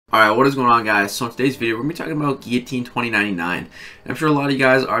Alright, what is going on, guys? So in today's video, we're going to be talking about Guillotine 2099. I'm sure a lot of you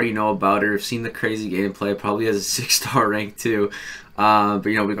guys already know about her, have seen the crazy gameplay, probably has a 6-star rank too. But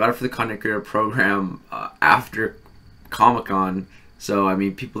you know, we got her for the content creator program after Comic-Con. So, I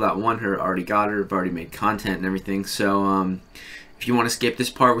mean, people that won her already got her, have already made content and everything. So, if you want to skip this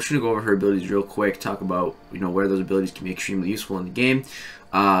part, we're just going to go over her abilities real quick, talk about, you know, where those abilities can be extremely useful in the game.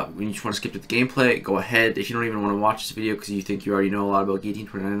 When you just want to skip to the gameplay, go ahead. If you don't even want to watch this video because you think you already know a lot about Guillotine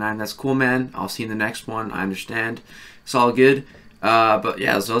 2099, that's cool, man. I'll see you in the next one. I understand. It's all good. But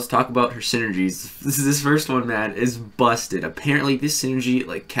yeah, so let's talk about her synergies. This first one, man, is busted. Apparently, this synergy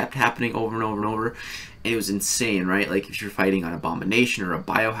like kept happening over and over and over, and it was insane, right? Like if you're fighting an abomination or a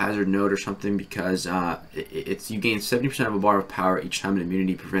biohazard node or something, because you gain 70% of a bar of power each time an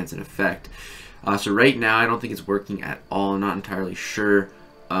immunity prevents an effect. So right now, I don't think it's working at all. I'm not entirely sure.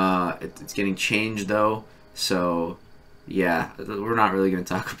 It's getting changed though, so yeah, we're not really going to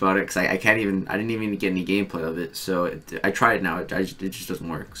talk about it because I didn't even get any gameplay of it. So I tried it now, it just doesn't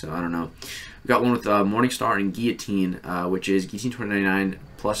work. So I don't know. We got one with Morningstar and Guillotine, which is Guillotine 2099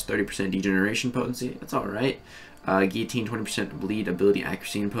 plus 30% degeneration potency. That's all right. Guillotine 20% bleed ability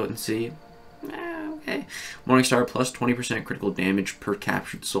accuracy and potency. Okay. Morningstar plus 20% critical damage per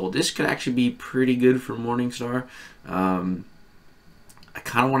captured soul. This could actually be pretty good for Morningstar. I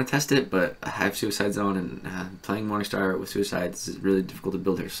kind of want to test it, but I have Suicide Zone, and playing Morningstar with Suicides is really difficult to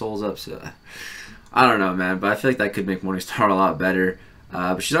build her souls up, so I don't know, man, but I feel like that could make Morningstar a lot better.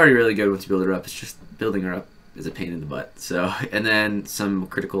 But she's already really good once you build her up. It's just building her up is a pain in the butt. So, and then some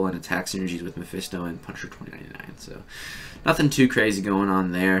critical and attack synergies with Mephisto and Puncher 2099, so nothing too crazy going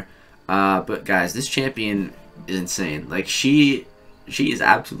on there. But guys, this champion is insane. Like, she is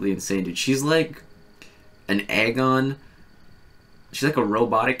absolutely insane, dude. She's like an Aegon. She's like a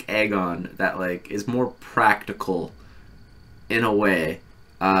robotic Aegon that like is more practical in a way.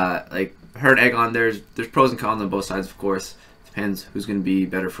 Like her and Aegon, there's pros and cons on both sides, of course. Depends who's gonna be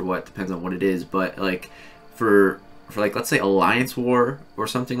better for what. Depends on what it is. But like for like, let's say Alliance War or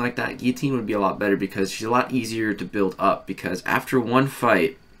something like that, Guillotine would be a lot better because she's a lot easier to build up. Because after one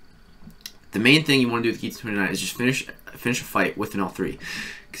fight, the main thing you want to do with Guillotine 29 is just finish a fight with an L3.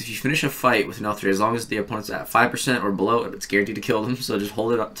 Because if you finish a fight with an L3, as long as the opponent's at 5% or below, it's guaranteed to kill them. So just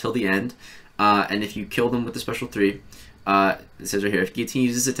hold it up till the end. And if you kill them with the special 3, it says right here, if Guillotine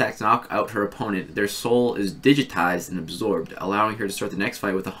uses attack to knock out her opponent, their soul is digitized and absorbed, allowing her to start the next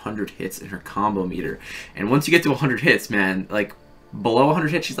fight with 100 hits in her combo meter. And once you get to 100 hits, man, like below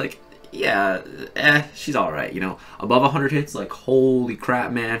 100 hits, she's like, yeah, she's alright, you know. Above 100 hits, like, holy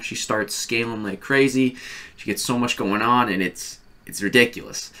crap, man, she starts scaling like crazy. She gets so much going on, and it's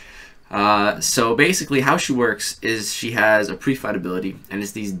ridiculous. So basically how she works is she has a pre-fight ability, and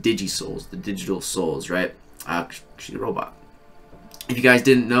it's these digi-souls, the digital souls, right? She's a robot. If you guys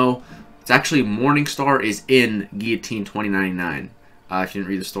didn't know, it's actually Morningstar is in Guillotine 2099. If you didn't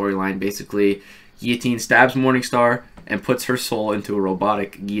read the storyline, basically Guillotine stabs Morningstar and puts her soul into a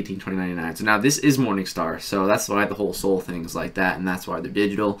robotic Guillotine 2099. So now this is Morningstar, so that's why the whole soul thing is like that, and that's why they're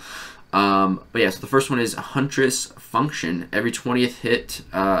digital. But yeah, so the first one is Huntress Function. Every 20th hit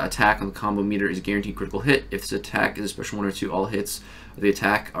attack on the combo meter is a guaranteed critical hit. If this attack is a special 1 or 2, all hits of the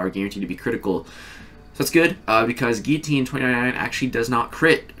attack are guaranteed to be critical. So that's good, because Guillotine 2099 actually does not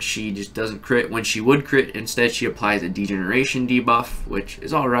crit. She just doesn't crit when she would crit. Instead, she applies a degeneration debuff, which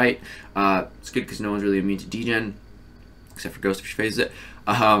is alright. It's good because no one's really immune to degen, except for Ghost if she phases it.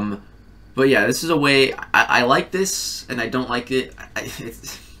 But yeah, this is a way, I like this, and I don't like it.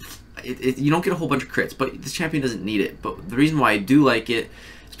 You don't get a whole bunch of crits, but this champion doesn't need it. But the reason why I do like it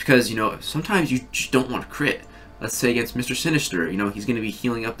is because, you know, sometimes you just don't want to crit. Let's say against Mr. Sinister, you know, he's going to be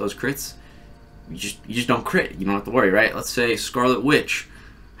healing up those crits. You just don't crit. You don't have to worry, right? Let's say Scarlet Witch.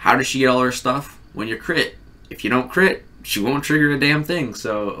 How does she get all her stuff? When you crit. If you don't crit, she won't trigger a damn thing.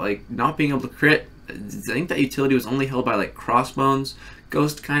 So, like, not being able to crit, I think that utility was only held by, like, Crossbones.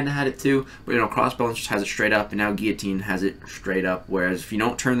 Ghost kind of had it too, but, you know, Crossbones just has it straight up, and now Guillotine has it straight up, whereas if you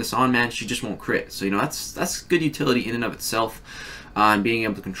don't turn this on, man, she just won't crit. So, you know, that's good utility in and of itself. And being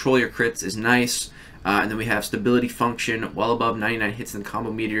able to control your crits is nice. And then we have Stability Function, well above 99 hits in the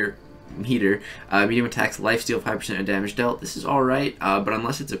combo meter. Medium attacks, lifesteal, 5% of damage dealt. This is alright, but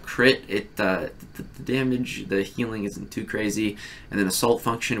unless it's a crit, the damage, the healing isn't too crazy. And then Assault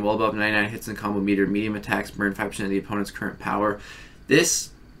Function, well above 99 hits in the combo meter. Medium attacks burn 5% of the opponent's current power. This,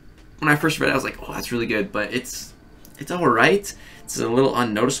 when I first read it, I was like, oh, that's really good, but it's alright. It's a little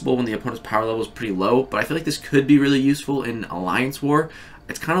unnoticeable when the opponent's power level is pretty low, but I feel like this could be really useful in Alliance War.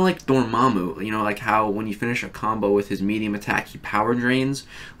 It's kind of like Dormammu, you know, like how when you finish a combo with his medium attack, he power drains.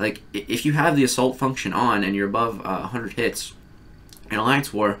 Like, if you have the Assault Function on and you're above 100 hits, In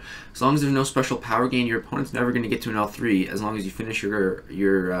Alliance War, as long as there's no special power gain, your opponent's never going to get to an L3 as long as you finish your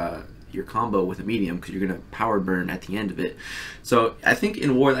combo with a medium, because you're going to power burn at the end of it. So I think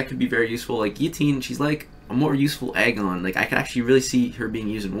in War that could be very useful. Like Guillotine, she's like a more useful Aegon. Like I could actually really see her being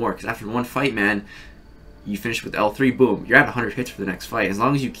used in War, because after one fight, man, you finish with L3, boom, you're at 100 hits for the next fight. As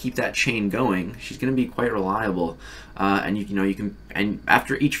long as you keep that chain going, she's going to be quite reliable. And you know you can, and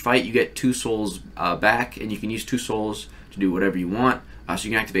after each fight you get 2 souls back, and you can use 2 souls to do whatever you want. So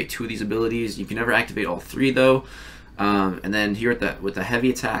you can activate 2 of these abilities. You can never activate all 3 though. And then here with the heavy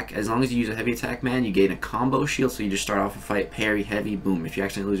attack, as long as you use a heavy attack, man, you gain a combo shield. So you just start off a fight, parry, heavy, boom. If you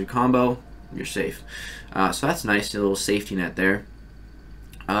accidentally lose your combo, you're safe. So that's nice, a little safety net there.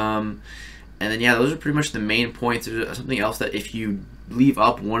 And then yeah, those are pretty much the main points. There's something else that if you leave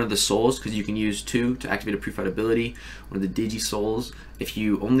up one of the souls, because you can use 2 to activate a pre-fight ability, one of the Digi souls. If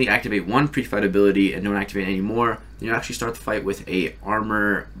you only activate 1 pre-fight ability and don't activate any more, then you actually start the fight with a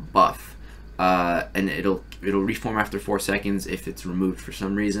armor buff, and it'll reform after 4 seconds if it's removed for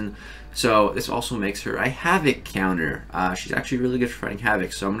some reason. So this also makes her a Havoc counter. She's actually really good for fighting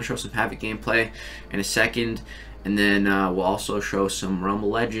Havoc. So I'm going to show some Havoc gameplay in a second. And then we'll also show some Realm of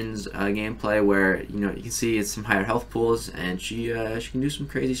Legends gameplay where, you know, you can see it's some higher health pools, and she can do some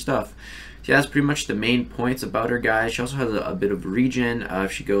crazy stuff. So that's pretty much the main points about her, guys. She also has a bit of regen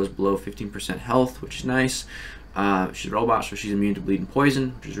if she goes below 15% health, which is nice. She's a robot, so she's immune to bleed and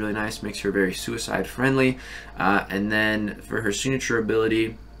poison, which is really nice. Makes her very suicide friendly. And then for her signature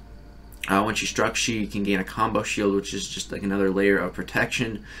ability, when she struck, she can gain a combo shield, which is just like another layer of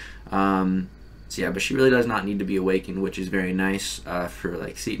protection. So yeah, but she really does not need to be awakened, which is very nice for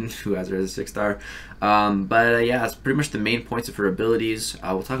like Seaton, who has her as a 6-star. Yeah, that's pretty much the main points of her abilities.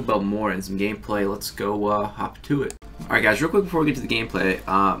 We'll talk about more in some gameplay. Let's go hop to it. Alright guys, real quick before we get to the gameplay,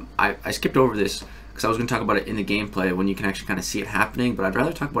 I skipped over this because I was going to talk about it in the gameplay when you can actually kind of see it happening, but I'd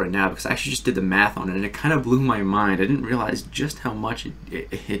rather talk about it now because I actually just did the math on it and it kind of blew my mind. I didn't realize just how much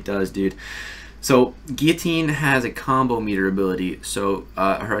it does, dude. So Guillotine has a combo meter ability, so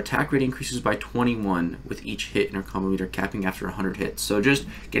her attack rate increases by 21 with each hit in her combo meter, capping after 100 hits. So just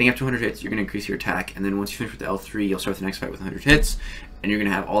getting up to 100 hits, you're going to increase your attack, and then once you finish with the L3, you'll start the next fight with 100 hits, and you're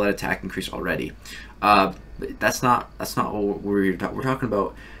going to have all that attack increase already. But that's not what we're talking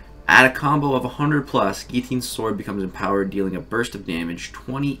about. At a combo of 100 plus, Guillotine's sword becomes empowered, dealing a burst of damage,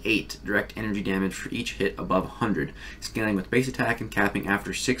 28 direct energy damage for each hit above 100, scaling with base attack and capping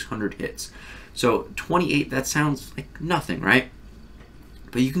after 600 hits. So 28, that sounds like nothing, right?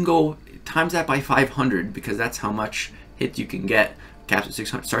 But you can go times that by 500 because that's how much hits you can get. Caps at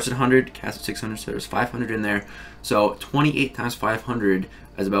 600, starts at 100, caps at 600, so there's 500 in there. So 28 times 500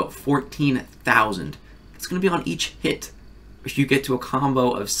 is about 14,000. It's going to be on each hit. If you get to a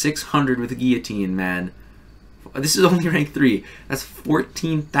combo of 600 with a Guillotine, man, this is only rank 3. That's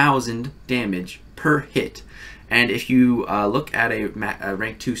 14,000 damage per hit. And if you look at a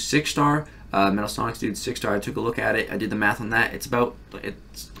rank 2 6-star, Metal Sonics dude 6-star, I took a look at it, I did the math on that, it's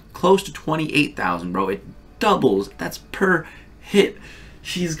close to 28,000, bro. It doubles. That's per hit.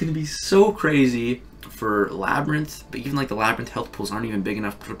 She's gonna be so crazy for Labyrinth, but even like the Labyrinth health pools aren't even big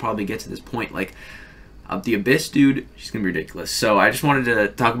enough to probably get to this point. Like the Abyss dude, she's gonna be ridiculous. So I just wanted to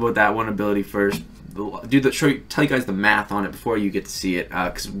talk about that one ability first. Tell you guys the math on it before you get to see it,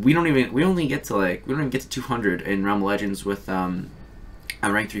 because we don't even get to 200 in Realm of Legends with a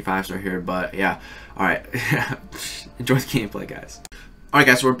rank 3 5-star here. But yeah, all right, enjoy the gameplay, guys. Alright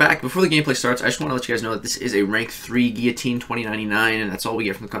guys, so we're back. Before the gameplay starts, I just want to let you guys know that this is a rank 3 Guillotine 2099, and that's all we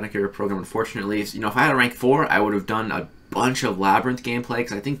get from the Content Creator program, unfortunately. So, you know, if I had a rank 4, I would have done a bunch of Labyrinth gameplay,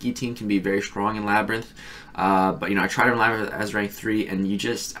 because I think Guillotine can be very strong in Labyrinth. But, you know, I tried her in Labyrinth as rank 3, and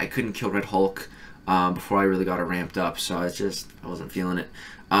I couldn't kill Red Hulk before I really got her ramped up, so I wasn't feeling it.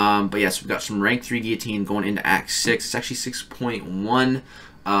 But yes, yeah, so we've got some rank 3 Guillotine going into Act 6. It's actually 6.1.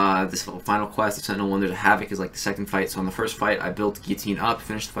 This final quest, the Sentinel 1, there's a Havoc is like the second fight. So on the first fight, I built Guillotine up,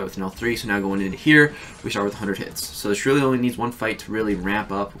 finished the fight with an L3. So now going into here, we start with 100 hits. So this really only needs one fight to really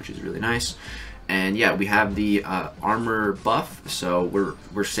ramp up, which is really nice. And yeah, we have the armor buff, so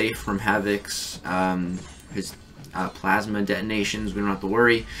we're safe from Havoc's his plasma detonations. We don't have to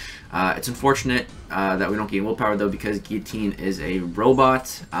worry. It's unfortunate that we don't gain willpower though, because Guillotine is a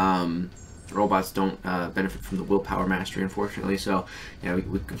robot. Robots don't benefit from the willpower mastery, unfortunately. So, yeah, it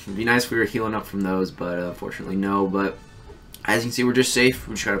would be nice if we were healing up from those, but unfortunately, no. But as you can see, we're just safe.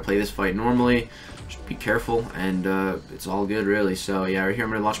 We just gotta play this fight normally. Just be careful, and it's all good, really. So, yeah, right here,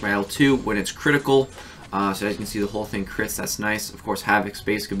 I'm gonna launch my L2 when it's critical. So as you can see, the whole thing crits. That's nice. Of course, Havoc's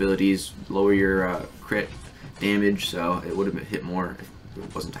basic abilities lower your crit damage, so it would have hit more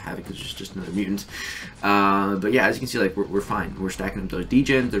it wasn't a Havoc, it was just another mutant. But yeah, as you can see, like we're fine. We're stacking up those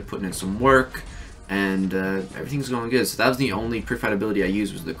degens, they're putting in some work, and everything's going good. So that was the only pre-fight ability I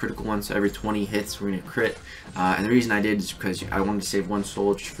used, was the critical one. So every 20 hits we're gonna crit, and the reason I did is because I wanted to save 1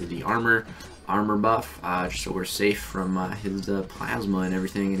 soul just for the armor buff, just so we're safe from his plasma and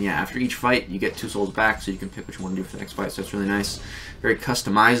everything. And yeah, after each fight you get 2 souls back, so you can pick what you want to do for the next fight. So it's really nice, very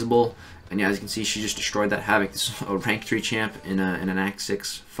customizable. And yeah, as you can see, she just destroyed that Havoc. This is a rank 3 champ in an Act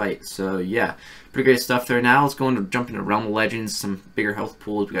 6 fight. So yeah, pretty great stuff there. Now let's go into jump into Realm of Legends, some bigger health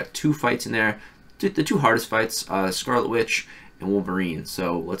pools. We got 2 fights in there, the 2 hardest fights, Scarlet Witch and Wolverine.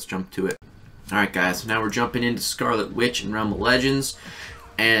 So let's jump to it. Alright guys, so now we're jumping into Scarlet Witch and Realm of Legends.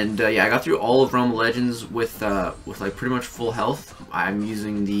 And yeah, I got through all of Realm of Legends with like pretty much full health. I'm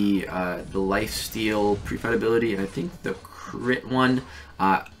using the lifesteal pre-fight ability, and I think the crit one.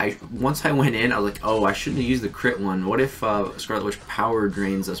 Once I went in, I was like, oh, I shouldn't have used the crit one. What if Scarlet Witch power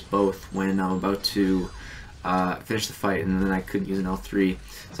drains us both when I'm about to finish the fight, and then I couldn't use an L3.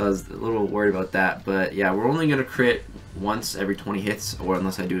 So I was a little worried about that. But yeah, we're only gonna crit once every 20 hits, or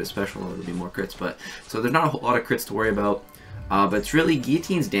unless I do it a special, it'll be more crits. But so there's not a whole lot of crits to worry about. But it's really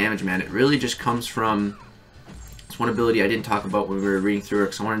Guillotine's damage, man. It really just comes from, it's one ability I didn't talk about when we were reading through it,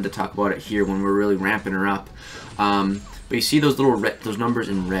 because I wanted to talk about it here when we're really ramping her up. But you see those little those numbers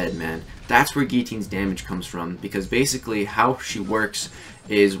in red, man. That's where Guillotine's damage comes from, because basically how she works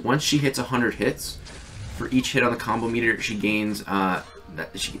is once she hits 100 hits, for each hit on the combo meter, she gains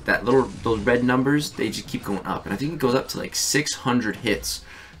those red numbers. They just keep going up, and I think it goes up to like 600 hits.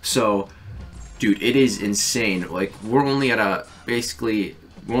 So dude, it is insane. Like, we're only at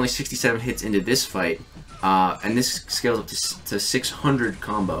we're only 67 hits into this fight, and this scales up to 600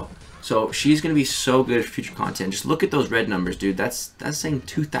 combo. So she's gonna be so good at future content. Just look at those red numbers, dude. That's saying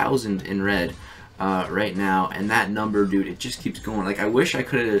 2,000 in red right now, and that number, dude, it just keeps going. Like, I wish I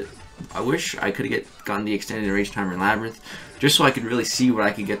could have gotten the extended rage timer in Labyrinth, just so I could really see what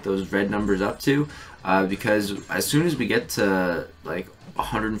I could get those red numbers up to. Because as soon as we get to like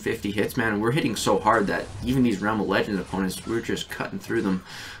 150 hits, man, we're hitting so hard that even these Realm of Legends opponents, we're just cutting through them.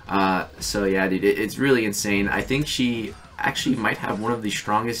 So yeah, dude, it's really insane. I think she actually might have one of the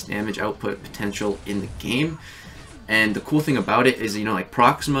strongest damage output potential in the game. And the cool thing about it is, you know, like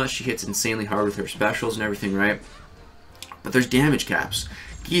Proxima, she hits insanely hard with her specials and everything, right? But there's damage caps.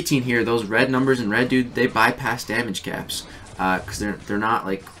 Guillotine here, those red numbers in red, dude, they bypass damage caps because they're not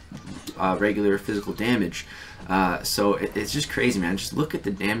like regular physical damage. So it's just crazy, man. Just look at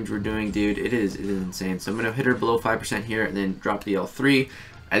the damage we're doing, dude. It is insane. So I'm gonna hit her below 5% here, and then drop the L3.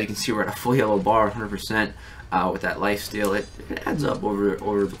 As you can see, we're at a full yellow bar, 100% with that lifesteal. It adds up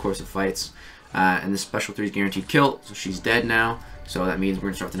over the course of fights. And the special 3 is guaranteed kill, so she's dead now. So that means we're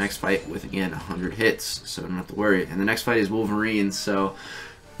gonna start the next fight with, again, 100 hits, so I don't have to worry. And the next fight is Wolverine. So,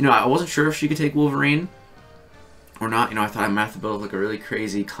 you know, I wasn't sure if she could take Wolverine or not. You know, I thought I might have to build like a really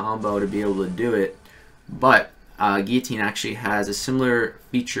crazy combo to be able to do it. But Guillotine actually has a similar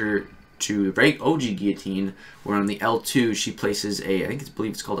feature to OG Guillotine, where on the L2 she places I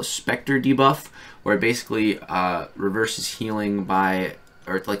believe it's called a Spectre debuff, where it basically reverses healing by,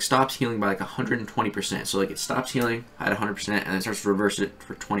 or it like stops healing by like 120%. So like it stops healing at 100% and then starts to reverse it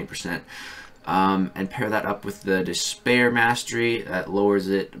for 20%. And pair that up with the Despair Mastery, that lowers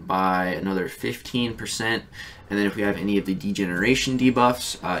it by another 15%. And then if we have any of the Degeneration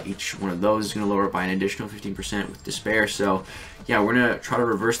debuffs, each one of those is going to lower it by an additional 15% with Despair. So yeah, we're going to try to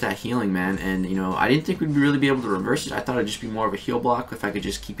reverse that healing, man. And you know, I didn't think we'd really be able to reverse it. I thought it'd just be more of a heal block if I could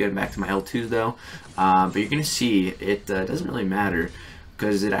just keep getting back to my L2s though. But you're going to see it doesn't really matter,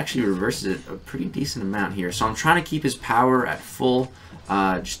 because it actually reverses it a pretty decent amount here. So I'm trying to keep his power at full,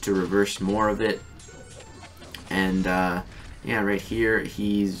 just to reverse more of it. And yeah, right here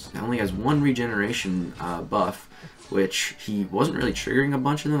he only has 1 regeneration buff, which he wasn't really triggering a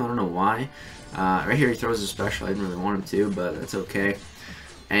bunch of them. I don't know why. Right here he throws a special. I didn't really want him to, but that's okay.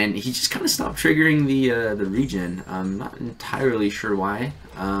 And he just kind of stopped triggering the regen. I'm not entirely sure why.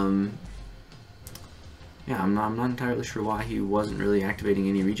 Yeah, I'm not entirely sure why he wasn't really activating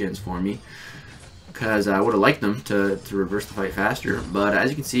any regens for me, because I would have liked them to reverse the fight faster. But as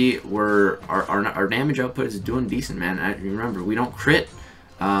you can see, our damage output is doing decent, man. Remember, we don't crit,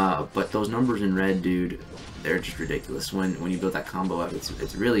 but those numbers in red, dude, they're just ridiculous. When you build that combo up,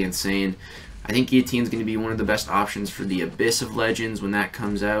 it's really insane. I think Guillotine's going to be one of the best options for the Abyss of Legends when that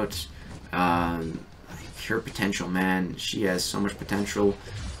comes out. Her potential, man, she has so much potential.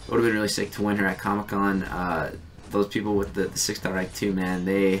 It would have been really sick to win her at Comic-Con. Those people with the 6-star rank 2, man,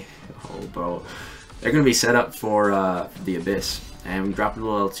 oh bro, they're going to be set up for the Abyss. And we dropped a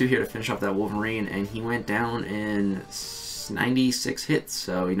little L2 here to finish off that Wolverine, and he went down in 96 hits,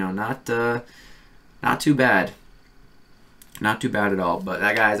 so you know, not too bad. Not too bad at all. But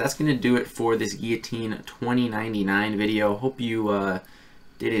guys, that's going to do it for this Guillotine 2099 video. Hope you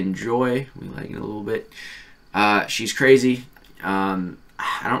did enjoy. We like it a little bit. She's crazy. I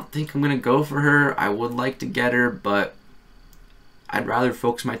don't think I'm going to go for her. I would like to get her, but I'd rather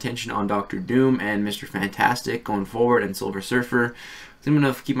focus my attention on Dr. Doom and Mr. Fantastic going forward, and Silver Surfer. So I'm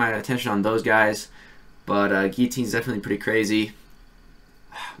going to keep my attention on those guys. But Guillotine's definitely pretty crazy.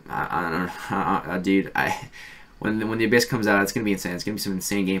 I don't know, dude. When the Abyss comes out, it's going to be insane. It's going to be some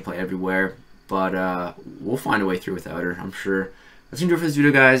insane gameplay everywhere. But we'll find a way through without her, I'm sure. That's going to do it for this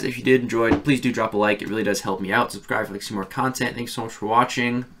video, guys. If you did enjoy, please do drop a like. It really does help me out. Subscribe if you'd like to see more content. Thanks so much for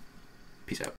watching. Peace out.